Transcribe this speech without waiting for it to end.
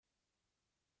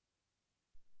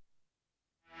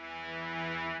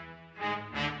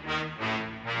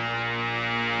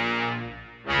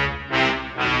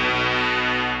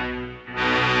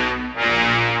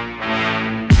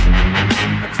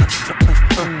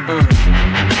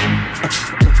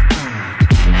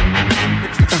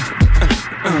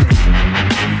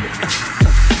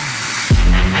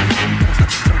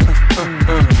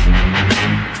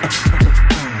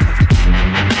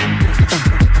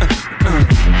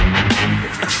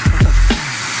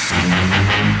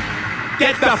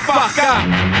the fuck up.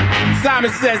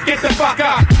 Simon says, get the fuck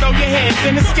up. Throw your hands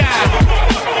in the sky.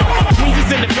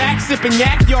 Weezer's in the back, sipping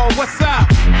yak, yo, what's up?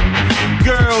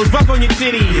 Girls, rub on your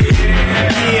titties.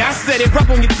 Yeah, I said it, rub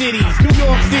on your titties. New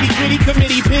York City, gritty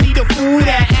committee, pity the fool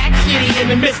that act shitty in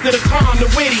the midst of the calm, the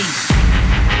witty.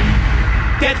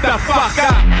 Get the fuck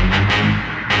up.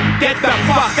 Get the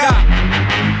fuck up.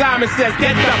 Simon says,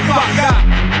 get the fuck up.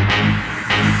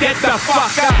 Get the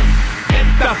fuck up. Get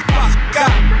the fuck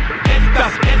up. Get the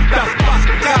fuck up. Get the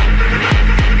fuck up.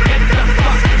 Get the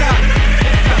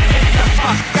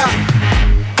fuck up.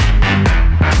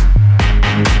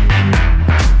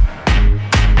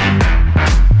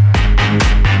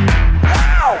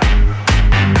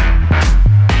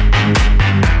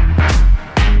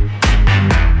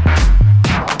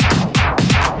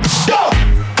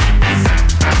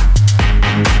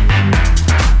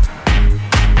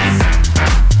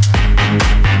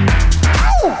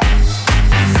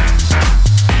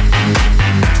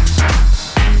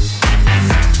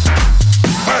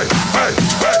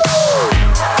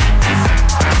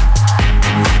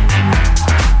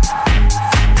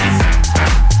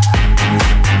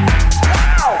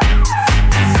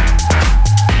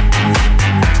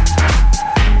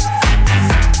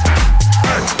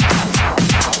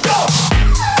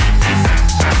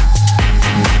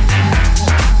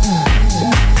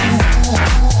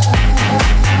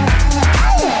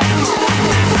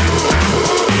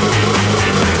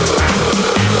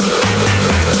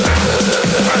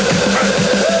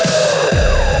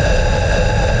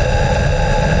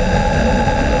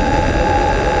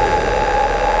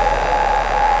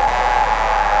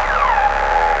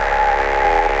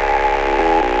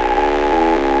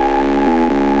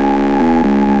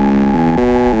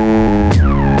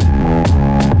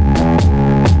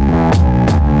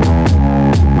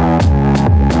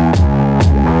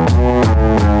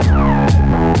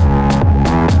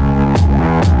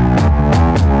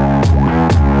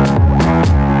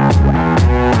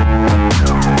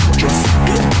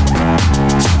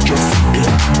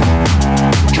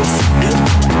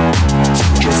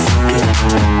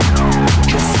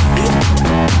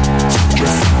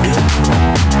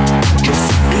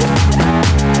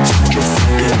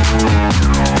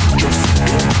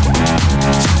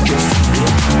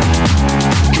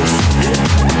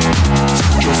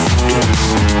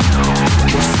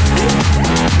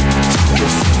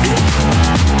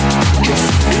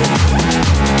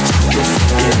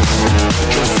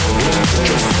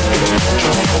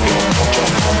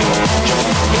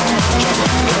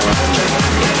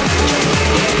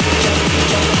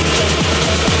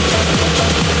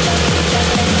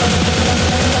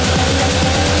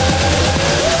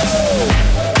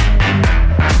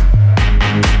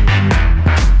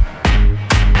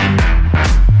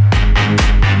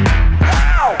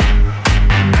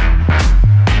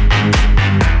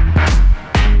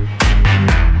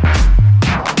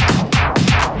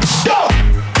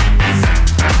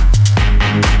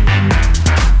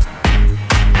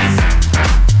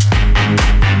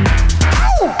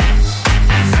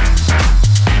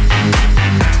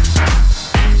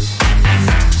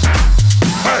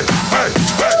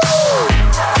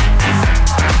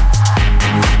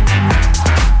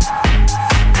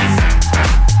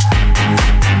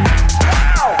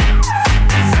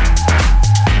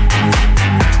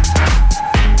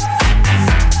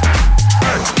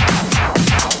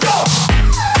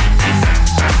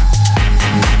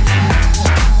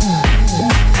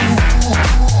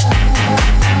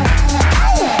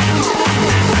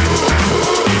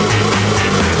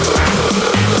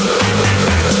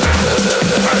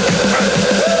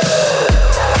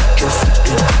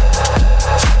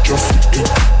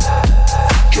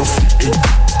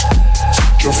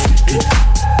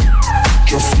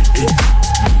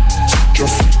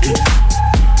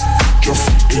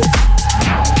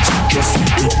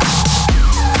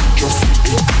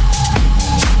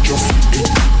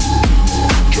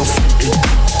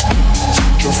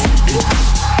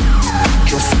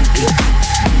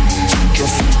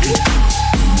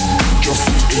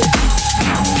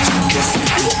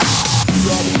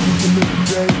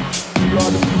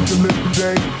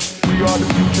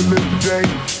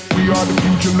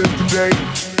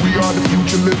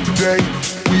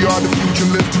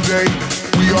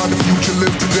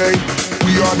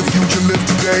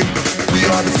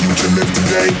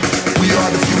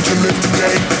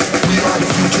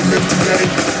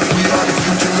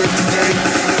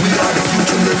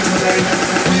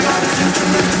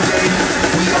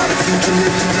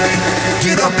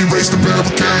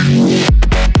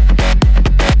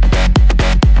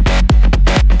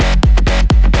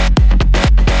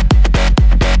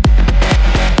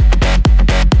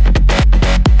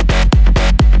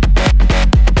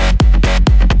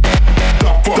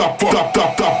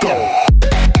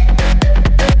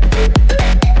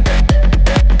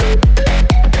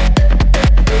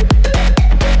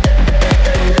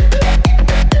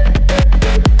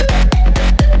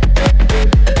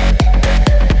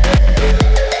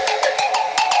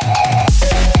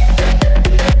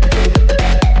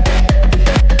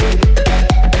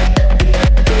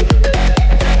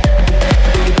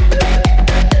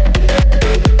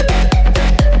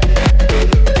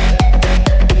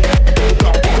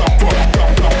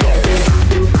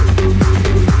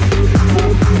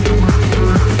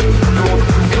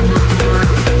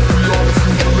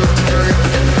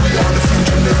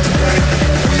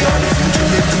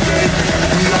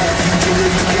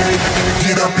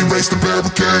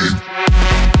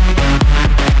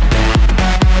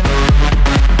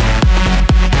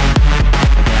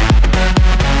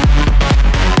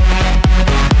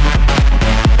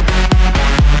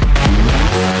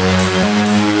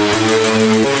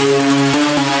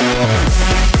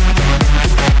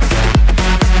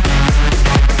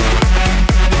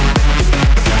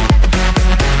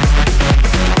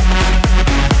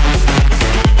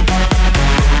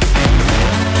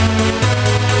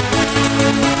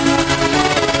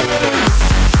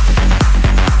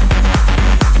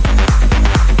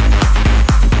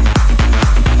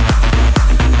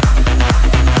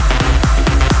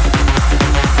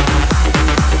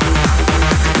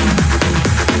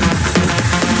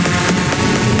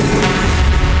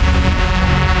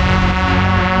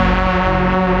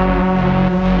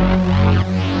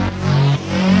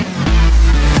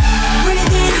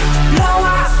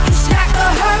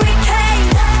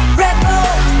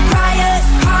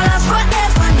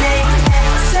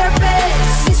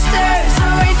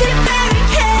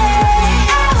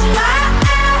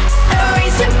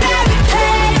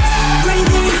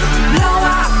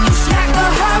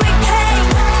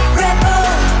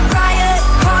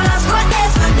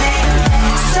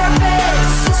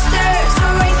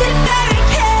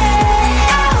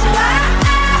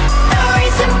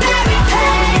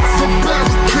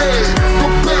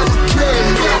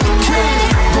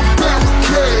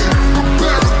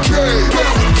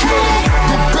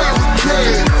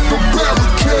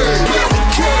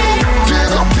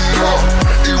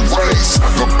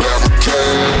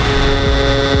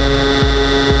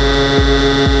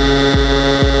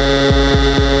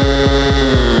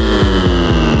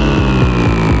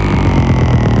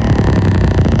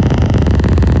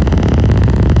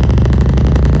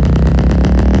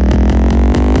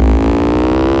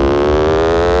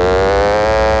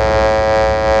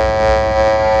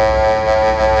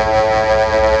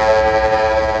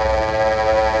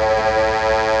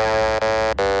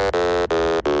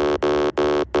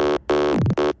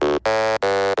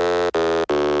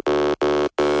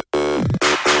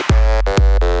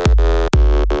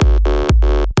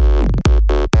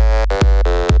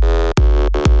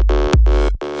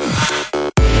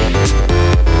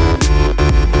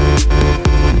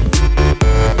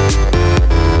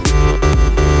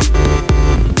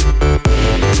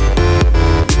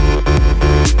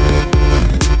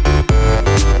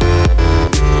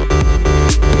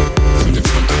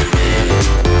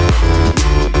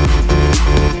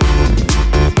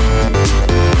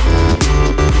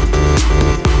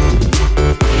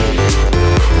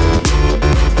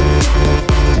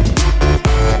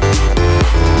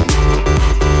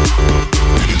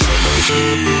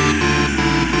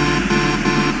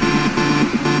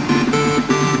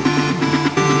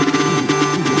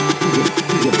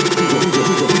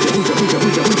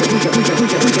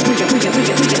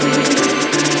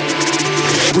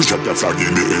 Push up that flag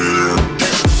in the air.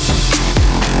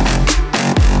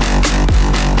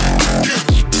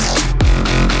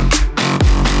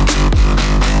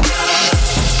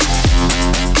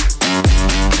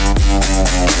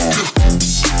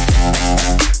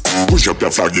 Push up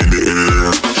that flag in the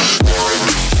air.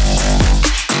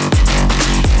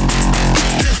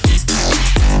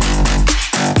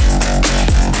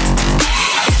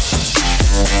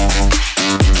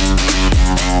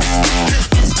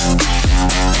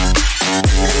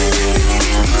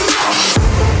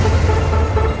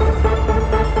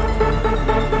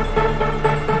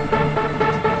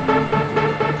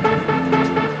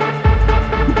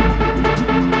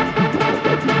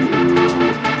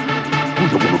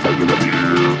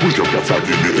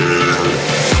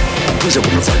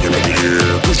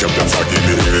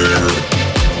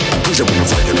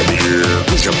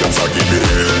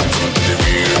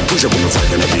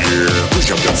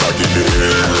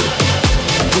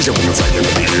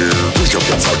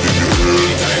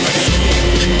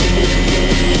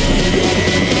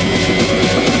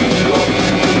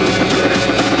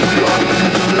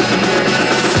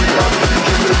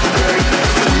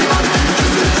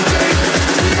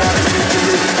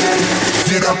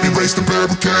 Get up, erase the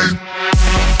barricade.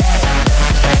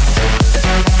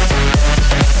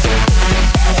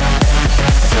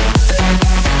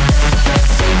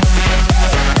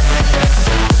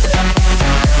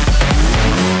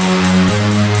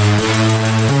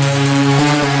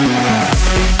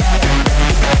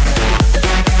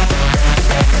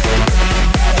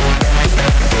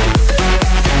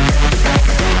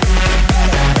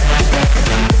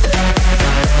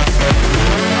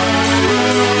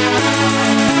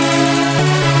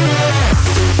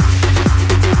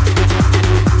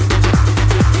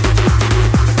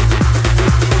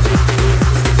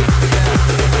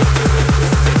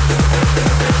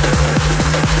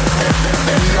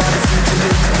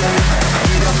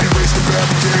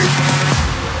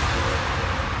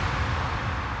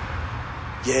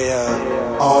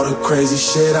 Crazy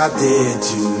shit I did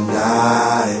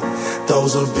tonight,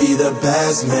 those will be the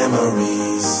best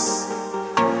memories.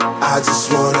 I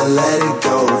just wanna let it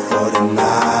go for the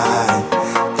night.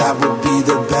 That would be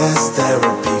the best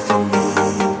therapy for me.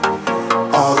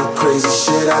 All the crazy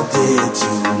shit I did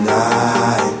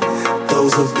tonight,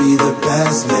 those will be the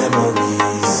best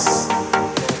memories.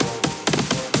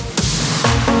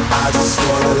 I just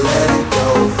wanna let it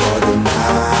go for the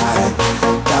night.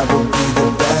 That would be the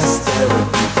best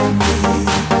therapy for me.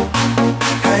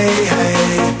 Hey, hey,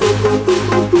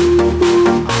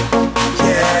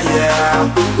 yeah, yeah.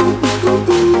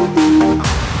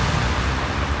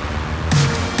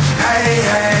 Hey,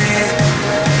 hey,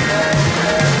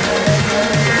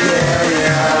 yeah,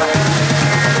 yeah.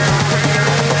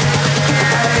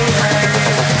 Hey, hey.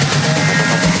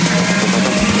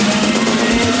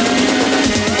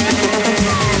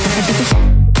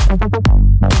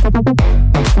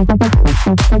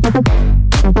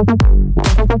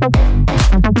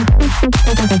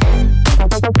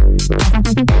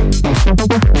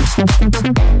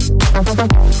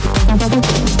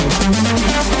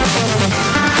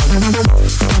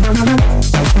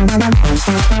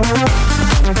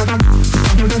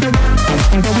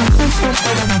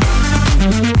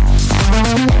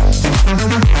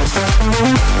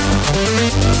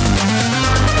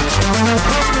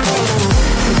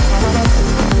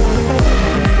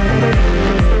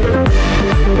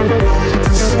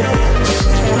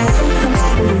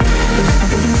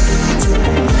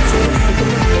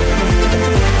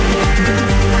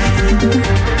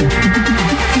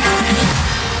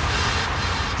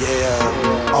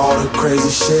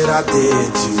 Crazy shit I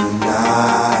did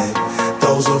tonight,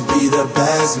 those will be the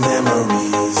best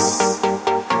memories.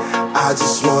 I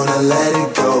just wanna let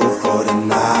it go for the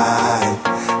night.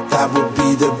 That would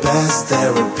be the best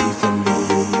therapy for me.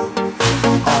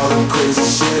 All the crazy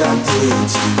shit I did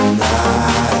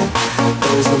tonight,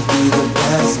 those will be the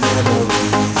best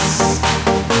memories.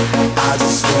 I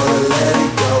just wanna let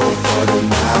it go for the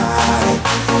night.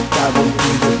 That would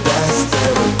be the best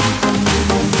therapy for me.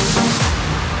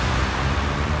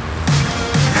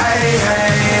 Hey,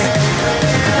 hey,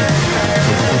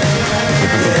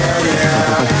 yeah,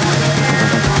 yeah.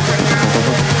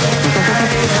 Hey,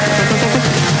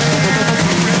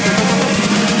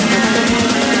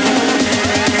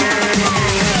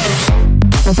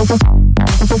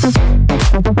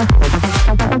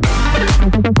 hey.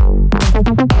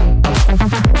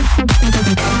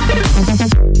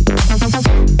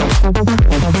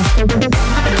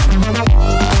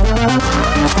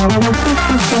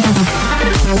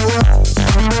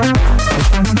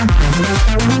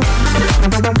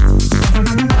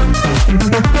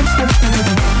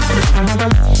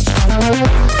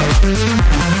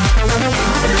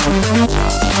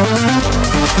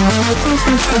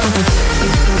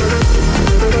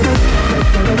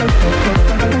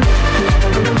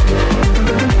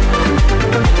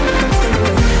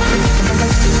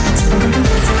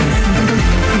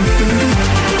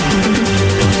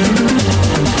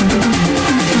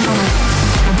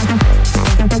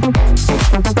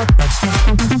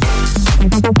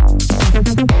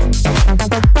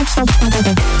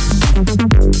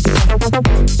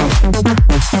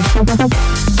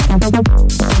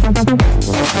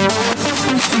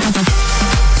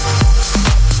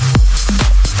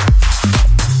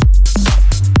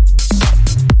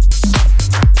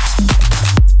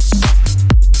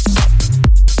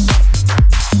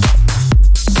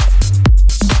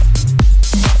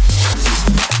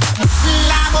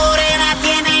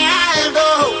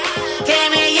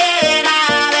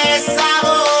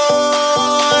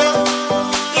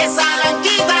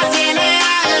 Tiene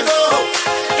algo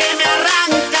que me arranca.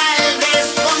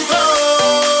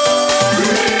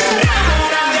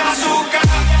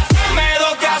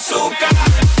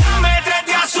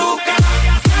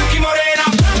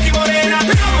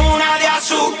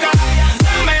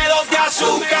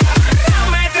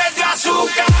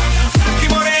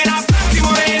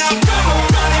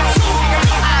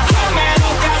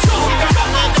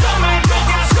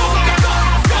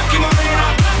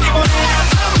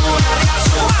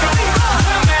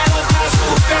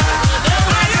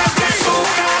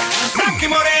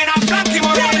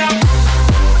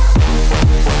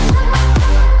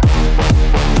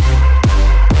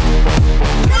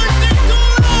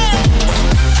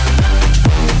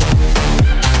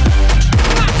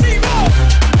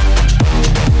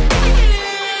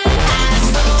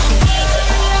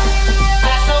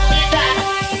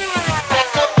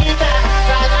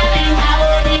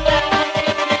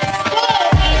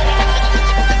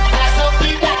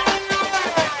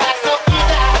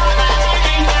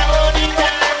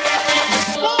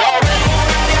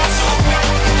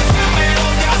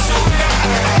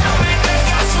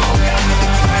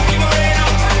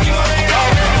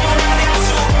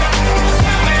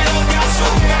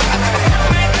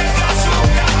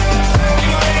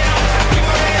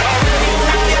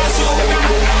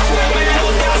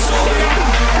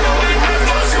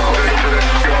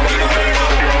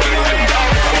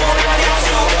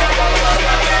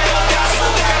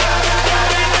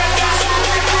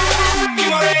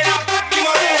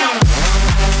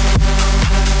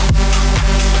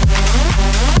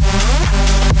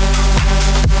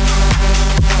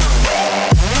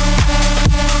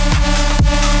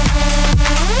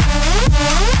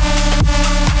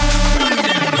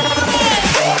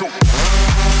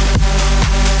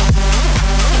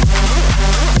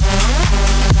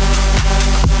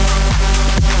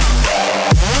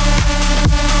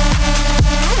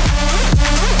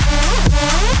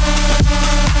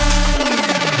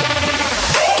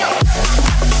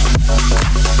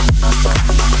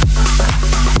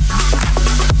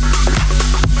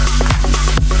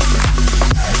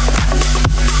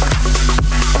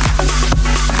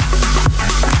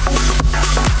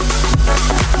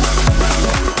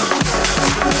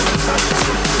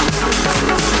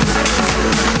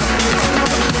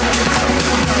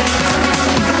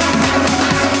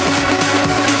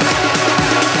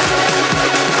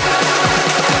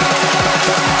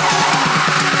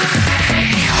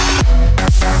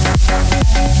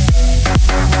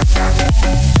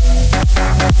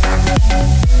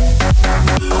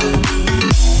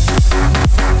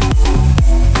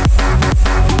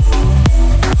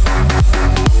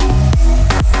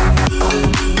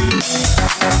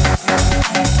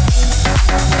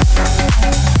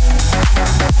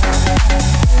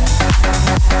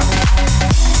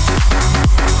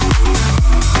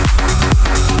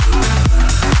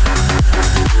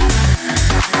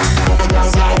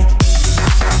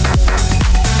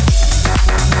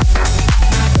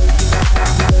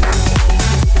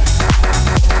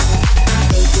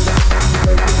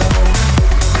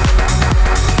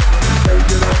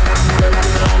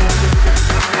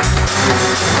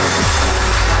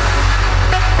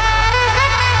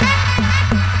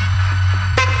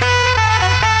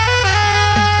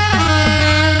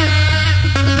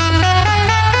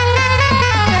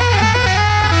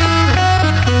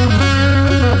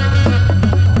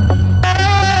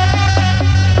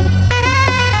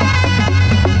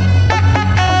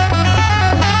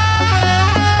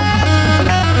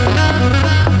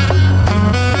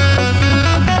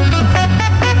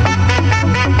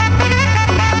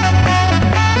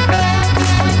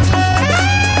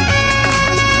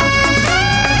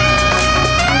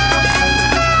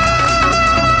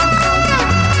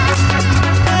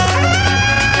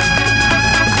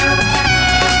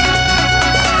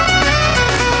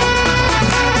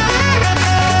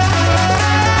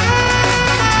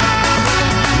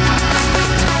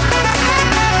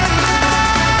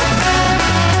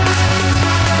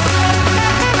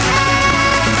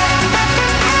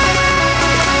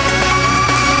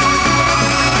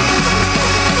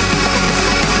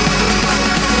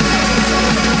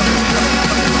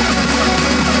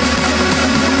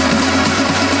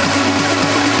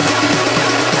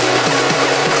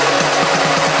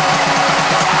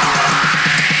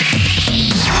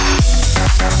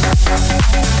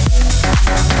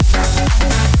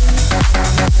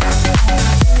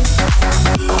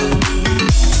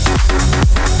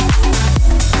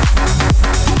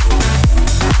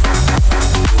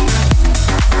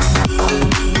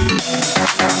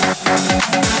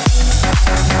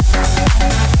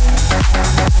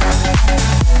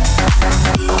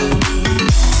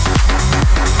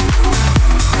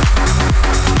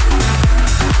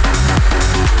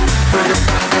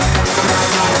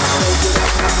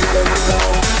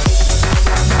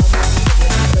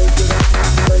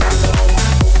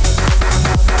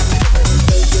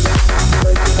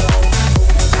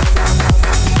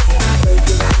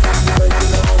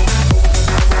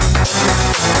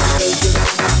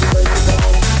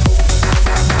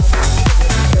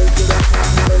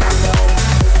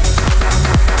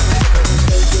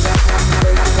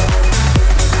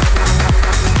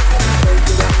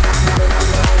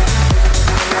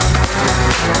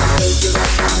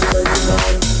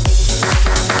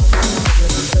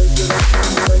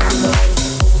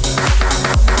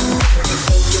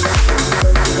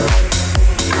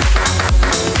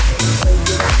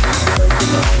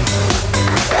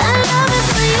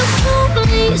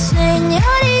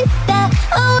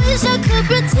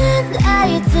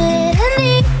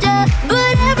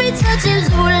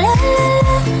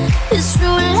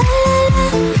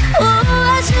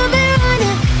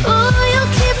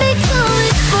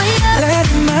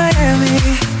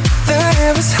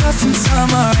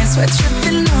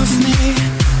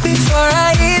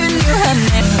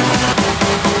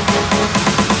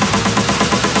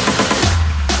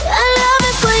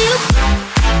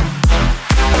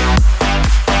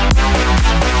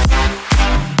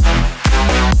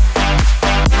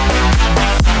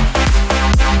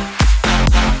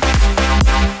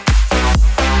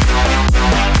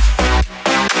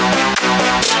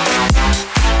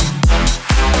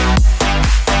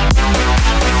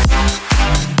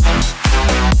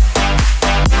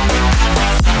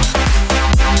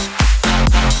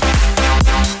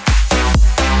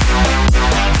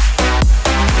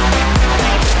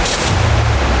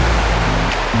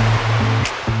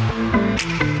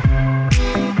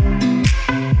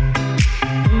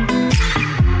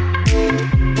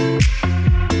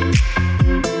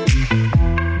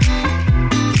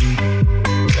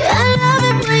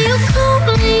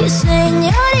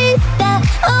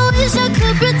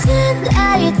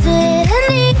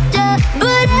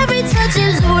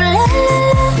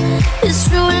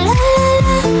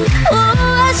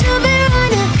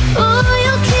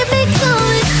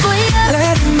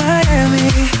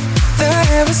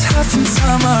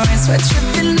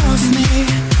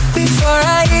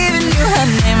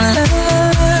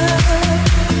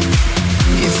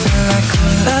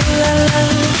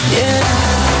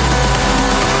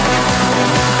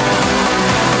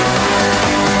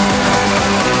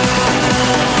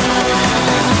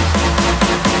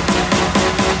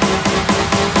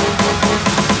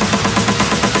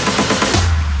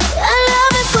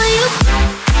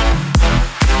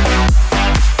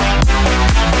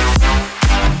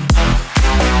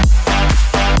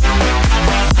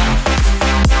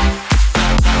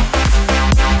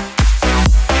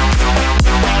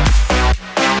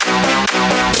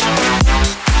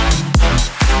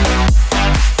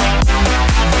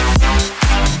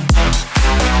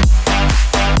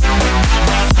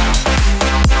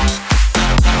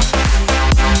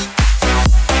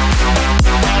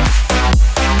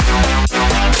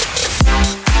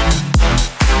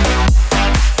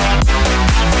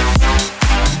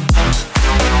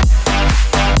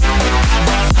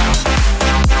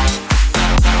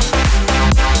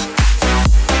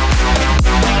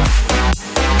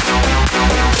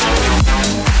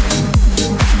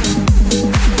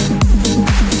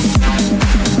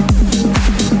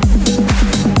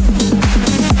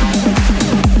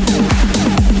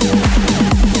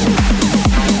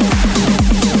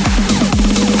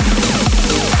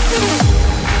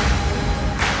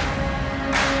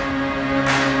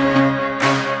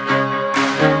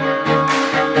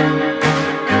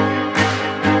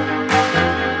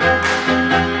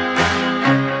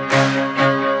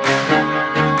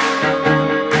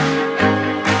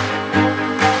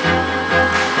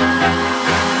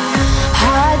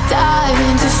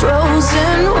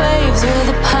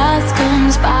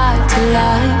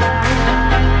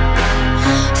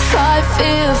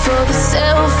 for the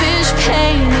selfish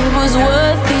pain. It was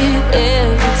worth it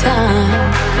every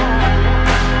time.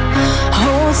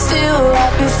 Hold still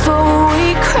right before we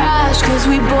crash, 'cause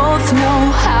we both know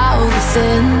how this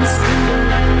ends.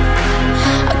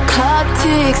 A clock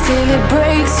ticks till it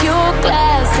breaks your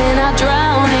glass, and I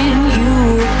drown in you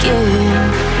again.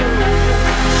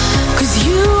 'Cause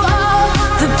you are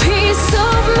the piece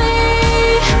of me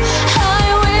I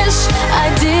wish I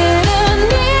didn't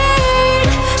need.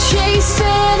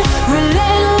 Chasing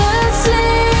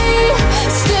relentlessly,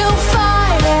 still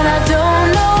fight, and I don't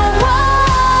know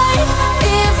why.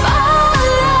 If our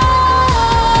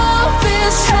love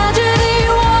is tragedy,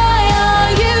 why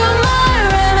are you my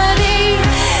remedy?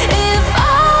 If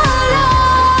our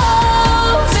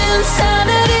love's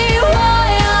insanity, why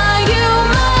are you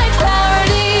my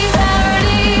clarity?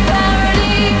 Clarity,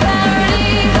 clarity,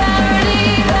 clarity, clarity,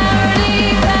 clarity,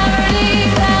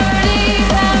 clarity,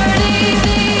 clarity, clarity.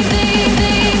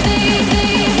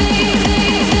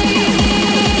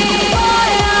 Why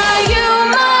are you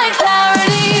my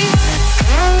clarity?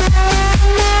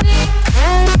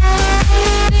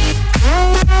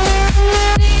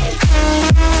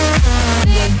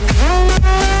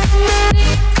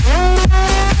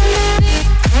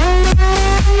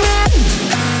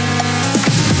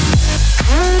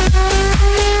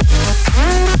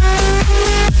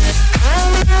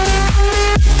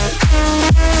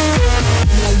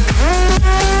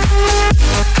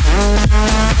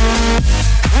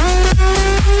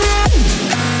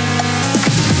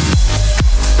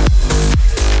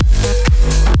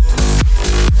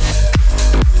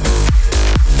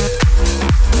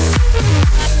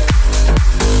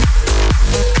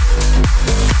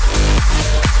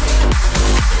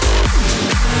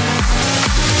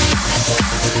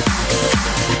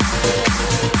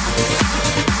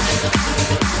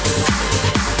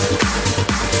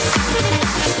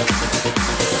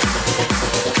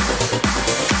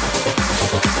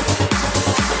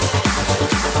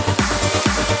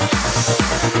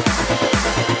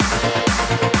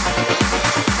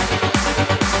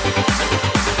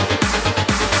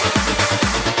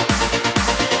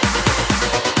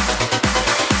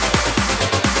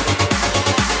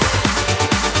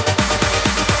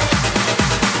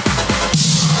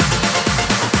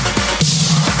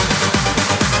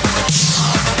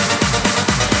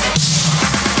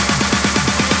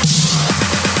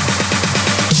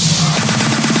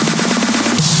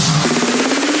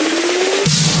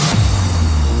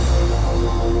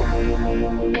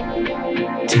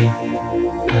 Ti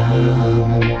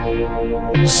amo,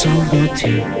 solo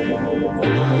ti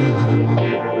amo,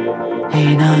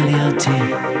 in aria ti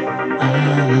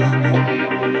amo.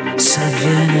 Se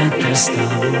vieni a testa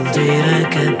vuol dire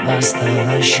che basta,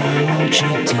 lasciamoci,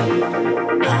 ti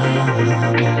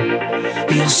amo.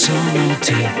 Io sono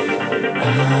ti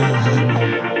amo,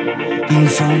 in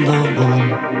fondo un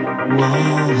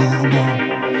uomo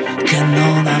che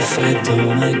non ha freddo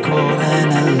nel cuore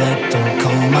nel letto,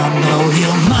 comando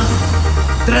io, ma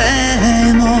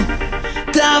tremo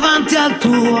davanti al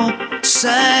tuo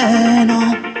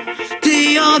seno,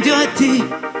 ti odio e ti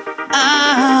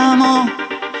amo,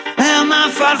 è una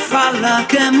farfalla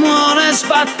che muore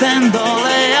sbattendo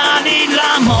le ali,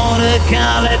 l'amore che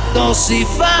a letto si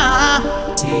fa,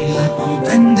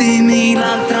 prendimi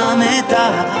l'altra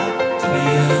metà,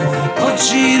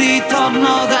 oggi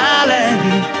ritorno da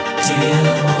lei.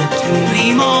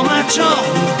 Primo maggio,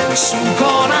 su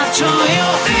coraggio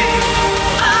io ti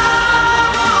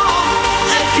amo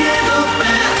e chiedo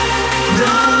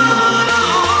perdono,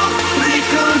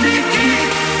 ricordi chi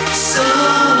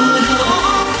sono.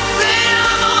 Ti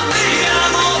amo, ti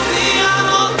amo, ti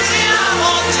amo, ti amo,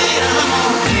 ti amo,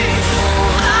 ti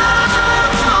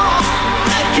amo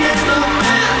e chiedo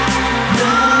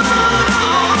perdono,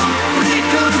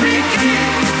 ricordi chi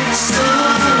sono.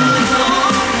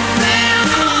 Ti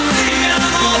amo, ti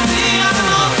amo, ti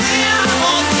amo,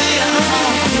 ti amo.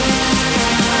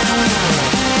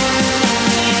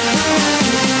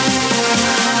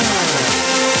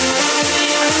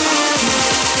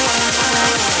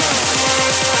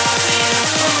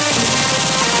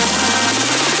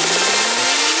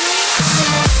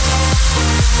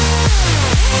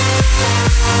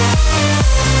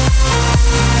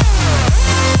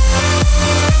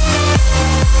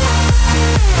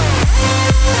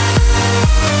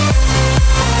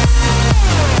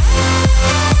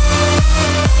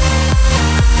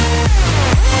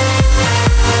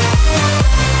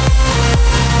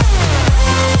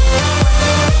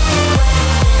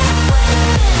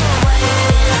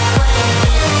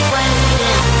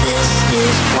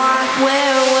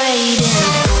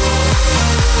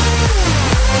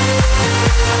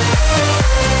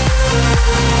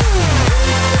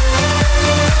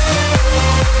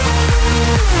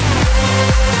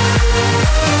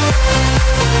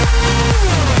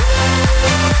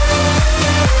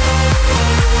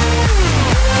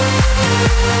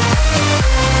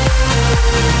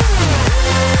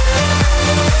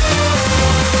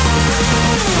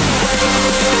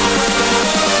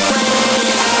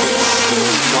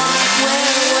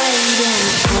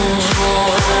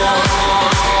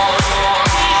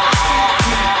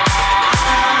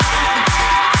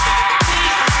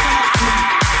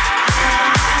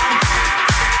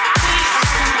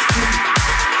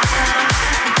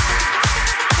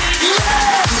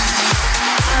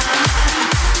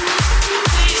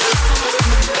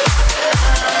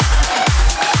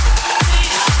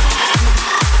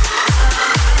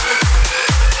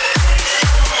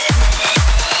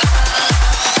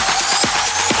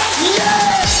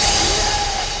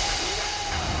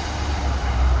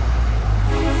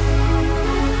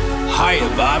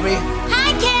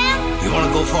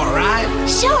 go for a ride?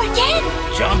 Sure, Ken.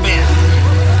 Jump in.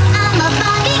 I'm a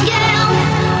Barbie girl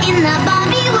in the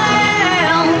Barbie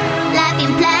world. Life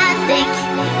in plastic,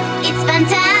 it's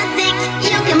fantastic.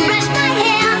 You can brush my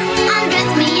hair,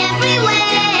 undress me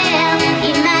everywhere.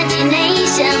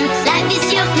 Imagination, life is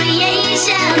your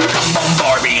creation. Come on,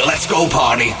 Barbie, let's go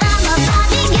party. I'm a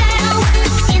Barbie girl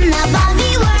in the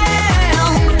Barbie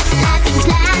world. Life in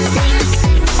plastic,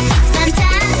 it's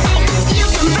fantastic. You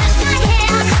can brush my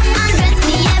hair, undress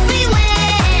me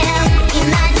everywhere.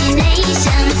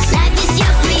 Imagination, life is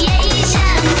your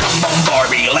creation. Come on,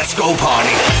 Barbie, let's go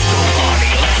party. Let's go party.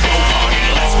 Let's go party.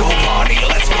 Let's go party.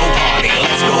 Let's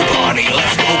go party.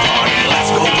 Let's go party. Let's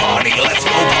go party. Let's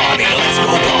go party. Let's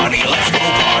go party. Let's go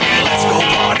party. Let's go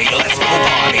party. Let's go party. Let's go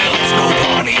party. Let's go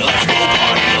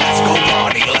party. Let's go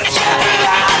party. Let's go party.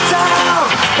 Let's go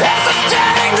party. This is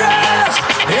dangerous.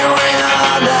 Here we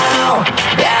are now.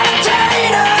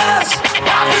 Entertain us.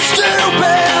 I'm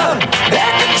stupid.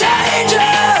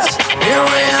 Contagious. Here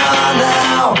we are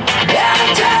now.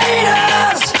 Entertain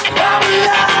us. I'm a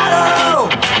lotto.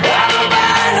 I'm a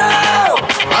bino.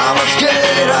 I'm a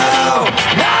mosquito.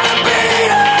 Not a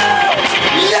beetle.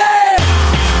 Yeah.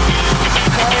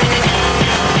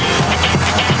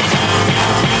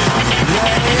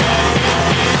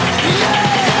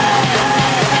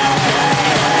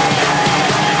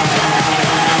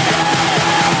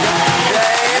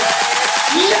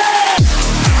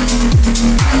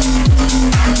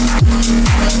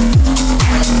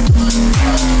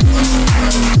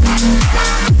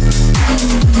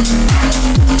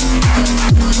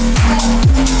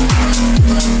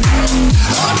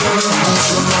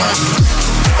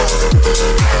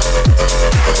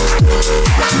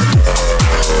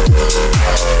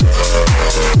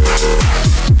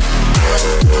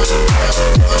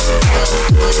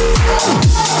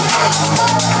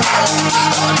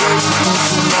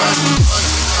 I